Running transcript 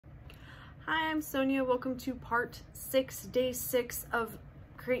Hi, I'm Sonja. Welcome to part 6, day 6 of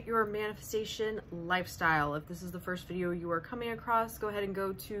Create Your Manifestation Lifestyle. If this is the first video you are coming across, go ahead and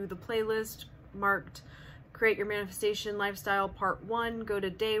go to the playlist marked Create Your Manifestation Lifestyle Part 1. Go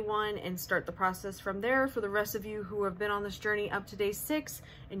to day 1 and start the process from there. For the rest of you who have been on this journey up to day 6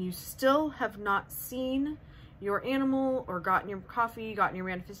 and you still have not seen your animal or gotten your coffee, gotten your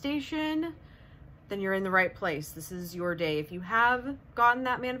manifestation, then you're in the right place. This is your day. If you have gotten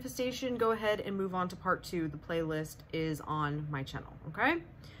that manifestation, go ahead and move on to part 2. The playlist is on my channel, okay?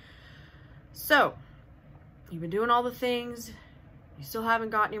 So, you've been doing all the things, you still haven't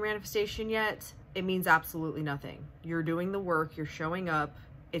gotten your manifestation yet, it means absolutely nothing. You're doing the work, you're showing up,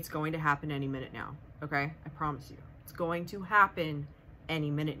 it's going to happen any minute now, okay? I promise you. It's going to happen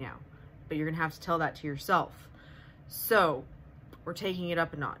any minute now, but you're gonna have to tell that to yourself. So, we're taking it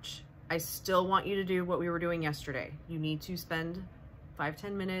up a notch. I still want you to do what we were doing yesterday. You need to spend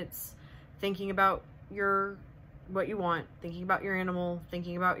 5-10 minutes thinking about what you want, thinking about your animal,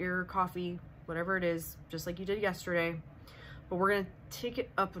 thinking about your coffee, whatever it is, just like you did yesterday. But we're gonna take it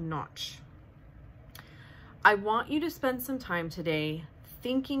up a notch. I want you to spend some time today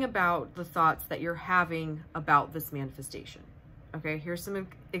thinking about the thoughts that you're having about this manifestation. Okay, here's some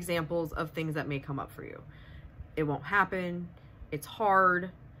examples of things that may come up for you. It won't happen, it's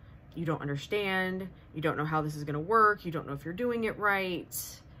hard, you don't understand, you don't know how this is going to work, you don't know if you're doing it right,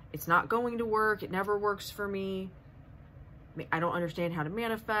 it's not going to work, it never works for me, I don't understand how to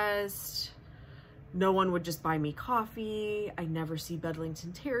manifest, no one would just buy me coffee, I never see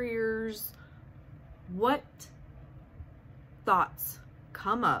Bedlington Terriers. What thoughts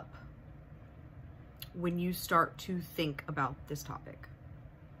come up when you start to think about this topic?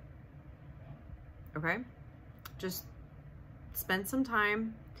 Okay? Just spend some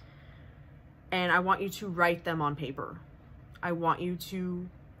time. And I want you to write them on paper. I want you to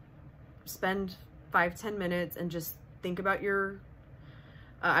spend 5-10 minutes and just think about your,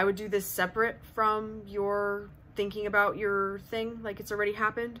 I would do this separate from your thinking about your thing, like it's already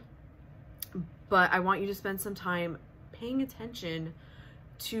happened. But I want you to spend some time paying attention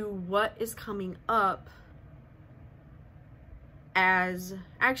to what is coming up as,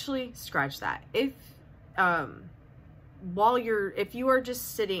 actually scratch that. If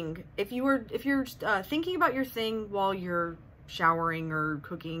you're thinking about your thing while you're showering or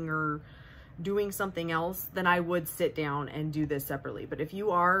cooking or doing something else, then I would sit down and do this separately. But if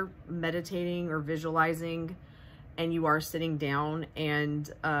you are meditating or visualizing and you are sitting down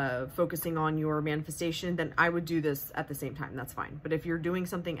and focusing on your manifestation, then I would do this at the same time. That's fine. But if you're doing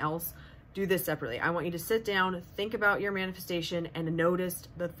something else, do this separately. I want you to sit down, think about your manifestation, and notice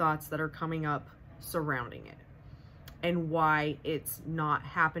the thoughts that are coming up surrounding it, and why it's not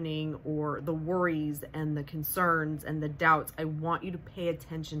happening, or the worries and the concerns and the doubts. I want you to pay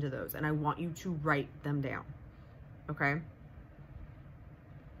attention to those, and I want you to write them down, okay?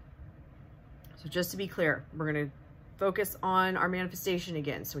 So just to be clear, we're gonna focus on our manifestation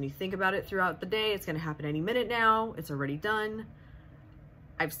again. So when you think about it throughout the day, it's gonna happen any minute now, it's already done.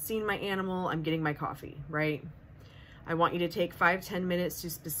 I've seen my animal, I'm getting my coffee, right? I want you to take 5-10 minutes to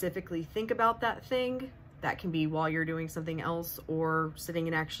specifically think about that thing. That can be while you're doing something else or sitting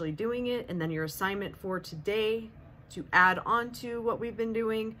and actually doing it. And then your assignment for today, to add on to what we've been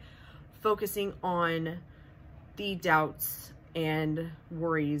doing, focusing on the doubts and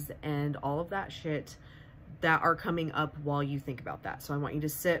worries and all of that shit that are coming up while you think about that. So I want you to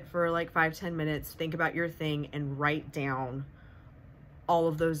sit for like 5-10 minutes, think about your thing, and write down all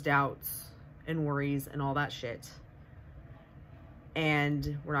of those doubts and worries and all that shit.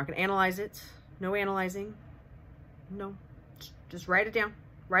 And we're not going to analyze it. No analyzing. No. Just write it down.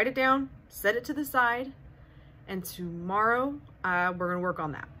 Write it down. Set it to the side. And tomorrow, we're going to work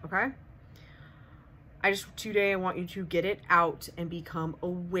on that. Okay? Today, I want you to get it out and become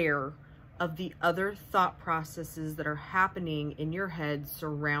aware of the other thought processes that are happening in your head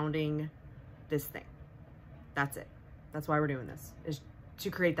surrounding this thing. That's it. That's why we're doing this, is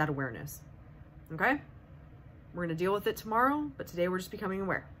to create that awareness. Okay? We're going to deal with it tomorrow, but today we're just becoming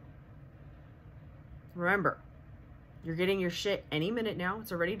aware. Remember, you're getting your shit any minute now.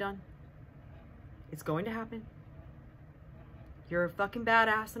 It's already done. It's going to happen. You're a fucking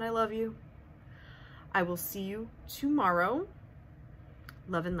badass and I love you. I will see you tomorrow.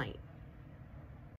 Love and light.